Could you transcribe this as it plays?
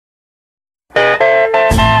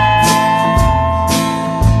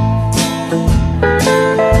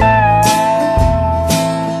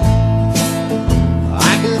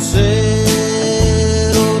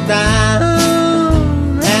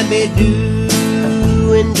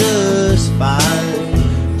doing just fine,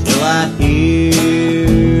 till I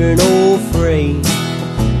hear an old freight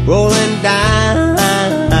rolling down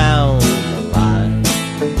the line.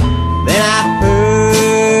 Then I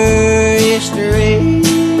hurry straight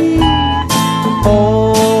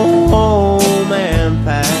home and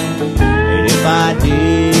pack, and if I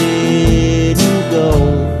didn't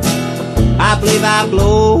go, I believe I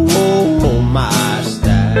blow my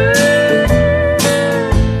stack.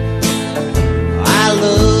 I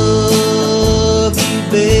love you,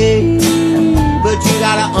 babe, but you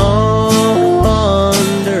gotta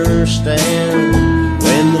understand,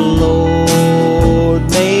 when the Lord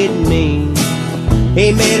made me,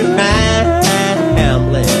 He made a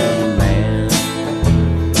rambling man.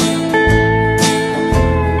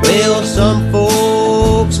 Well, some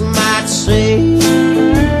folks might say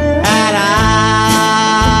that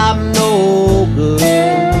I'm no good,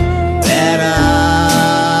 that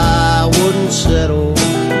I wouldn't settle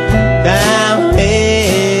down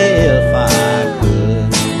if I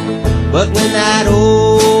could. But when that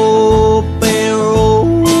open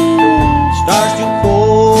road starts to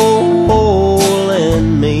pull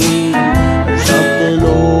in me, there's something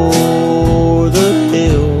over the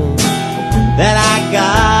hill that I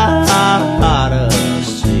gotta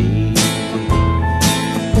see.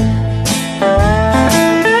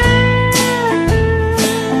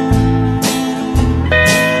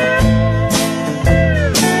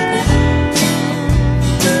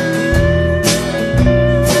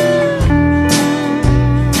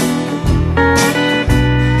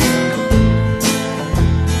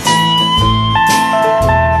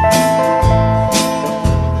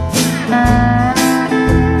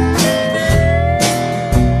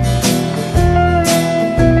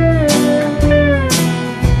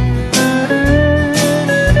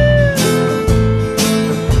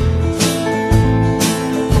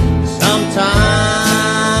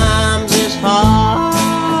 Sometimes it's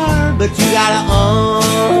hard, but you gotta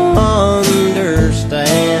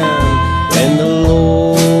understand, when the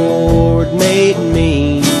Lord made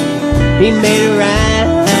me, He made a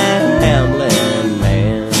rambling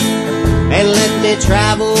man, and let me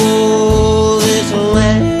travel